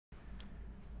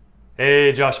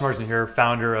Hey, Josh Marsden here,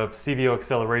 founder of CVO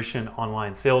Acceleration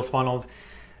Online Sales Funnels.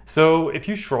 So if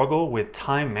you struggle with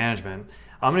time management,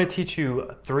 I'm going to teach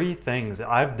you three things that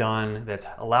I've done that's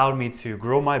allowed me to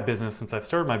grow my business since I've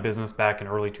started my business back in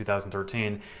early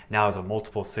 2013. Now it's a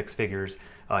multiple six figures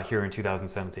here in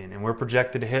 2017. And we're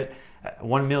projected to hit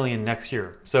 1 million next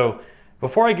year. So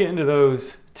before I get into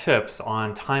those tips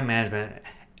on time management,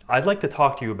 I'd like to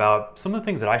talk to you about some of the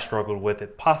things that I struggled with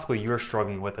that possibly you're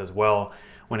struggling with as well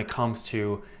when it comes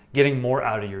to getting more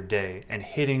out of your day and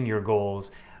hitting your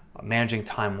goals, managing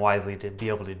time wisely to be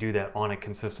able to do that on a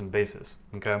consistent basis,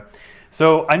 okay?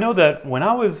 So I know that when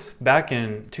I was back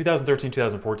in 2013,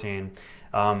 2014,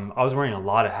 I was wearing a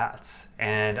lot of hats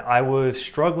and I was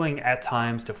struggling at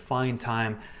times to find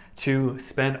time to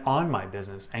spend on my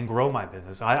business and grow my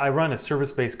business. I run a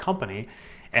service-based company,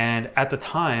 and at the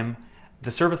time,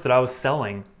 the service that I was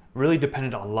selling really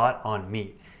depended a lot on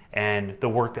me and the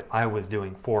work that I was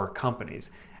doing for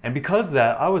companies. And because of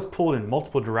that, I was pulled in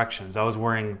multiple directions. I was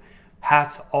wearing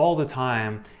hats all the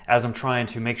time as I'm trying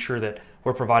to make sure that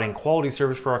we're providing quality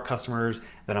service for our customers,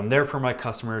 that I'm there for my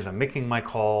customers, I'm making my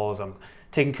calls, I'm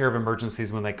taking care of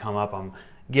emergencies when they come up, I'm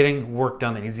getting work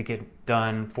done that needs to get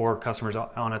done for customers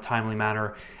on a timely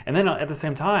manner. And then at the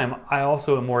same time, I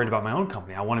also am worried about my own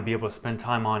company. I want to be able to spend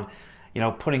time on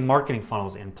putting marketing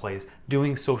funnels in place,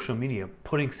 doing social media,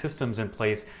 putting systems in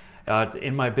place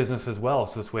in my business as well,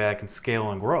 so this way I can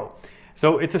scale and grow.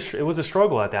 So it was a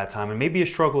struggle at that time, and maybe a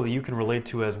struggle that you can relate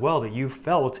to as well, that you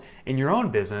felt in your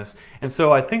own business. And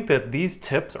so I think that these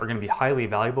tips are going to be highly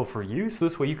valuable for you, so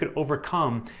this way you could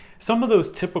overcome some of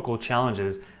those typical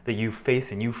challenges that you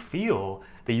face and you feel,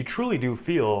 that you truly do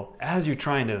feel as you're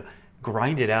trying to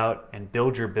grind it out and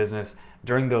build your business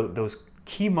during those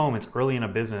key moments early in a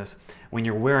business when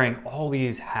you're wearing all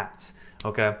these hats,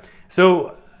 okay?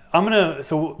 So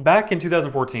back in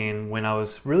 2014, when I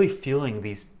was really feeling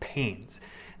these pains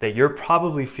that you're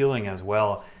probably feeling as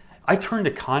well, I turned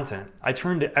to content, I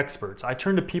turned to experts, I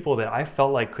turned to people that I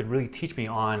felt like could really teach me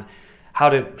on how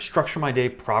to structure my day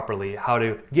properly, how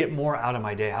to get more out of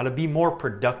my day, how to be more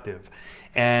productive.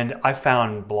 And I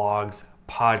found blogs,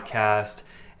 podcasts,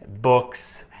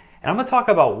 books, and I'm gonna talk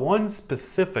about one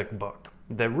specific book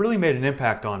that really made an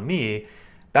impact on me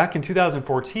back in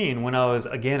 2014, when I was,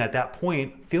 again, at that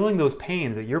point, feeling those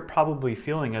pains that you're probably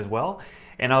feeling as well.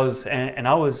 And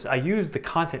I used the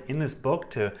content in this book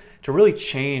to really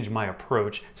change my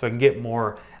approach so I can get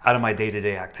more out of my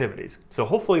day-to-day activities. So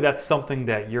hopefully that's something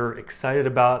that you're excited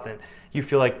about, that you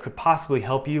feel like could possibly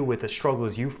help you with the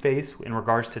struggles you face in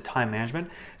regards to time management.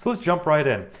 So let's jump right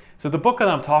in. So the book that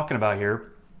I'm talking about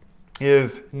here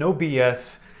is No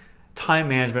BS: Time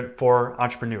Management for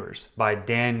Entrepreneurs by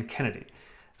Dan Kennedy.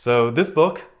 So this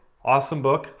book, awesome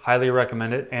book, highly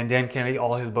recommend it. And Dan Kennedy,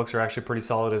 all his books are actually pretty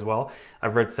solid as well.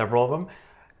 I've read several of them.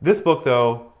 This book,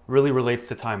 though, really relates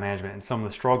to time management and some of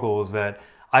the struggles that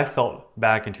I felt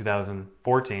back in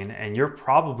 2014, and you're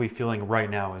probably feeling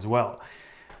right now as well.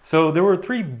 So there were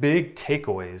three big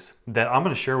takeaways that I'm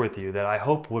going to share with you that I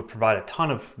hope would provide a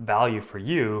ton of value for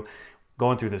you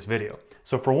going through this video.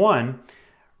 So for one,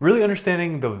 really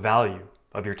understanding the value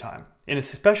of your time. And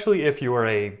especially if you are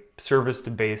a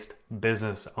service-based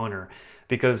business owner.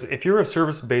 Because if you're a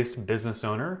service-based business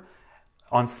owner,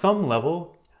 on some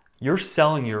level, you're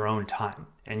selling your own time.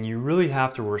 And you really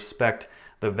have to respect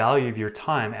the value of your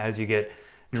time as you get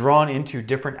drawn into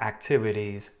different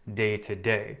activities day to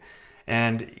day.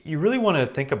 And you really want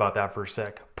to think about that for a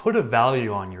sec. Put a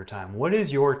value on your time. What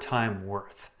is your time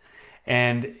worth?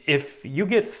 And if you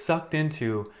get sucked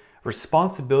into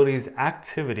responsibilities,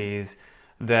 activities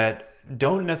that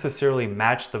don't necessarily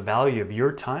match the value of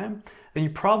your time, then you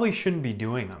probably shouldn't be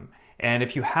doing them. And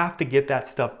if you have to get that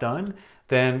stuff done,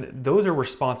 then those are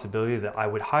responsibilities that I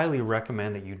would highly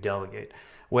recommend that you delegate,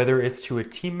 whether it's to a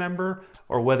team member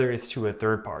or whether it's to a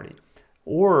third party.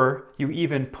 Or you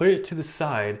even put it to the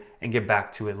side and get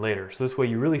back to it later. So this way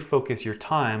you really focus your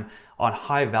time on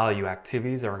high value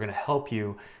activities that are going to help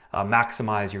you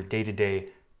maximize your day-to-day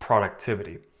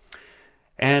productivity.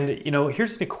 And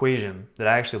here's an equation that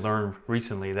I actually learned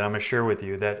recently that I'm going to share with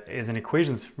you that is an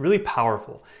equation that's really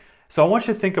powerful. So I want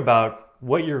you to think about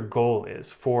what your goal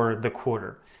is for the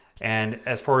quarter. And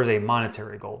as far as a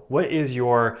monetary goal, what is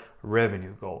your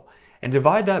revenue goal? And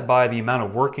divide that by the amount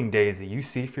of working days that you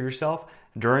see for yourself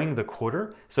during the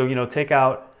quarter. So, take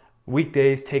out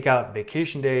weekdays, take out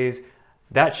vacation days.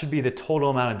 That should be the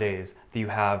total amount of days that you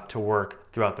have to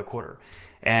work throughout the quarter.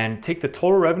 And take the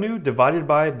total revenue divided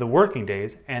by the working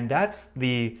days, and that's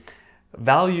the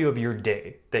value of your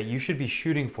day that you should be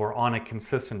shooting for on a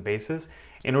consistent basis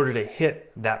in order to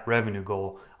hit that revenue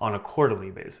goal on a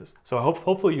quarterly basis. So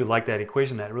hopefully you like that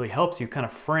equation. That really helps you kind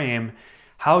of frame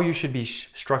how you should be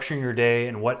structuring your day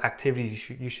and what activities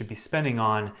you should be spending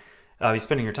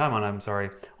your time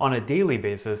on, on a daily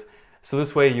basis. So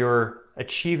this way you're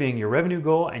achieving your revenue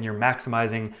goal and you're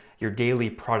maximizing your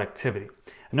daily productivity.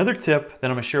 Another tip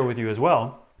that I'm gonna share with you as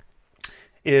well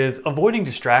is avoiding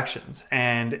distractions.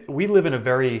 And we live in a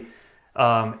very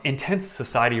intense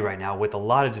society right now with a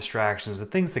lot of distractions, the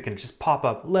things that can just pop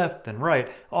up left and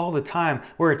right all the time.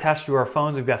 We're attached to our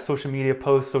phones. We've got social media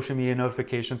posts, social media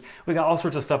notifications. We got all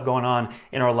sorts of stuff going on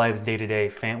in our lives day to day,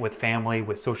 with family,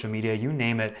 with social media, you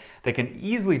name it, that can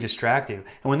easily distract you.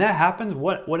 And when that happens,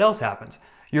 what else happens?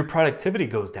 Your productivity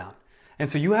goes down. And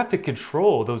so you have to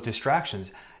control those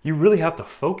distractions. You really have to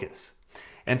focus.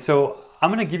 And so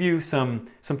I'm going to give you some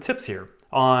tips here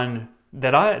on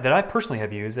that I personally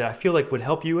have used that I feel like would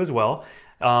help you as well.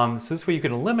 So this way you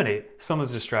can eliminate some of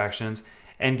those distractions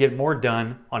and get more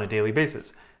done on a daily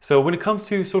basis. So when it comes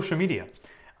to social media,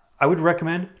 I would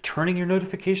recommend turning your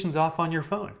notifications off on your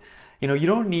phone. You know, you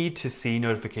don't need to see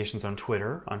notifications on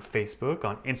Twitter, on Facebook,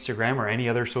 on Instagram, or any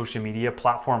other social media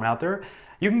platform out there.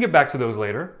 You can get back to those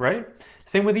later, right?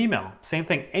 Same with email, same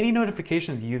thing. Any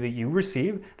notifications that you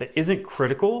receive that isn't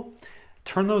critical,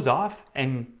 turn those off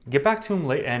and get back to them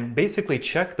late, and basically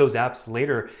check those apps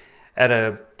later at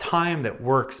a time that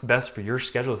works best for your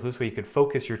schedule. So this way you can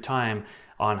focus your time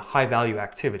on high value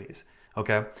activities,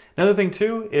 okay? Another thing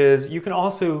too is you can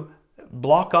also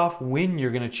block off when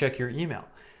you're gonna check your email.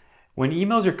 When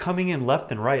emails are coming in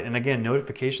left and right, and again,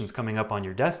 notifications coming up on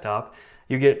your desktop,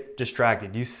 you get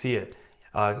distracted, you see it.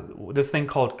 This thing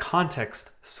called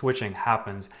context switching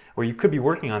happens where you could be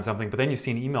working on something, but then you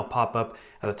see an email pop up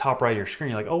at the top right of your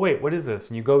screen. You're like, oh wait, what is this?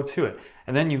 And you go to it.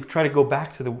 And then you try to go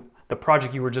back to the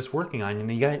project you were just working on. And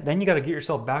then you got to get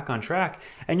yourself back on track.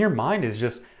 And your mind is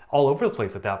just all over the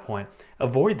place at that point.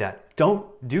 Avoid that. Don't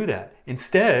do that.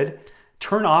 Instead,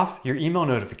 turn off your email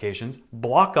notifications,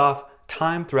 block off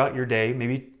time throughout your day,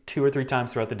 maybe 2 or 3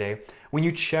 times throughout the day, when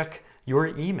you check your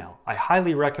email. I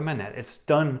highly recommend that. It's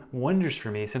done wonders for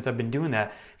me since I've been doing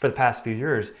that for the past few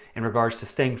years in regards to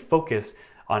staying focused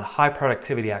on high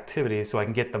productivity activities so I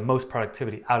can get the most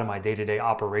productivity out of my day-to-day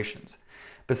operations.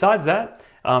 Besides that,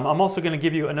 I'm also going to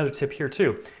give you another tip here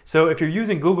too. So if you're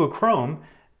using Google Chrome,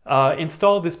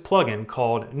 install this plugin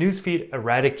called Newsfeed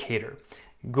Eradicator.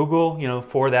 Google,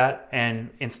 for that,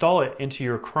 and install it into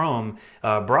your Chrome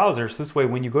browser. So this way,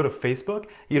 when you go to Facebook,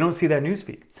 you don't see that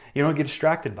newsfeed. You don't get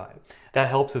distracted by it. That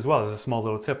helps as well. As a small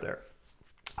little tip there.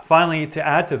 Finally, to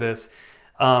add to this,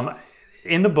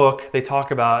 in the book, they talk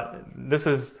about, this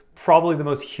is probably the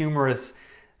most humorous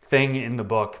thing in the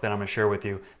book that I'm going to share with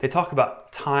you. They talk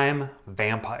about time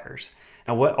vampires.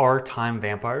 Now, what are time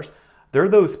vampires? They're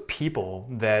those people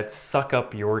that suck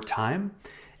up your time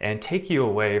and take you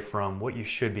away from what you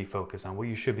should be focused on, what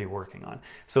you should be working on.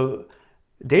 So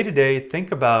day to day,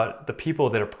 think about the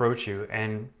people that approach you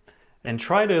and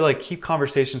try to keep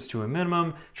conversations to a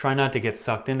minimum. Try not to get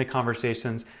sucked into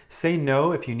conversations. Say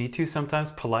no if you need to,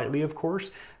 sometimes politely, of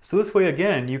course. So this way,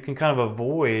 again, you can kind of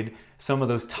avoid some of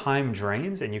those time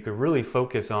drains and you could really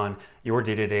focus on your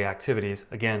day-to-day activities,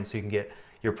 again, so you can get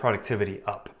your productivity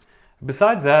up.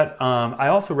 Besides that, I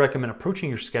also recommend approaching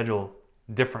your schedule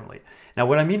differently. Now,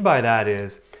 what I mean by that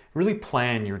is really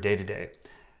plan your day-to-day.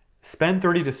 Spend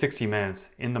 30 to 60 minutes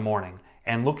in the morning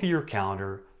and look at your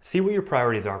calendar, see what your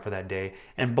priorities are for that day,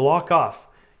 and block off,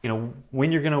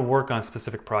 when you're going to work on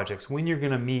specific projects, when you're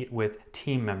going to meet with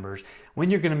team members,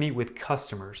 when you're going to meet with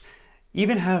customers.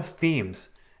 Even have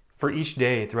themes for each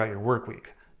day throughout your work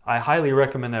week. I highly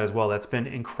recommend that as well. That's been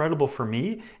incredible for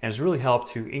me and has really helped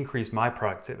to increase my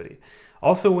productivity.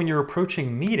 Also, when you're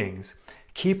approaching meetings,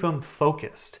 keep them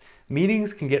focused.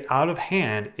 Meetings can get out of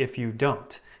hand if you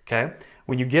don't, okay?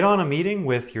 When you get on a meeting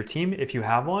with your team, if you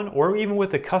have one, or even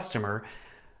with a customer,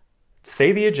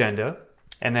 say the agenda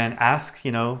and then ask,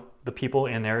 the people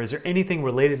in there, is there anything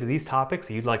related to these topics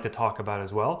that you'd like to talk about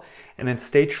as well? And then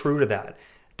stay true to that.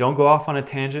 Don't go off on a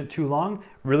tangent too long.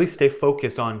 Really stay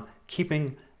focused on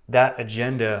keeping that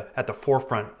agenda at the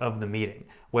forefront of the meeting,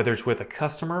 whether it's with a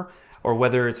customer or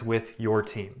whether it's with your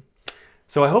team.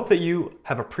 So I hope that you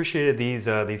have appreciated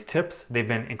these tips. They've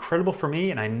been incredible for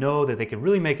me, and I know that they could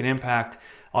really make an impact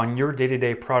on your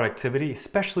day-to-day productivity,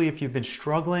 especially if you've been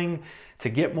struggling to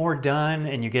get more done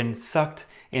and you're getting sucked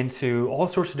into all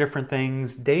sorts of different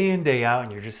things day in, day out,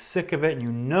 and you're just sick of it and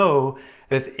you know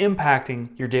that it's impacting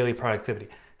your daily productivity.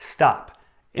 Stop.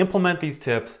 Implement these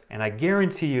tips, and I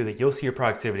guarantee you that you'll see your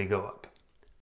productivity go up.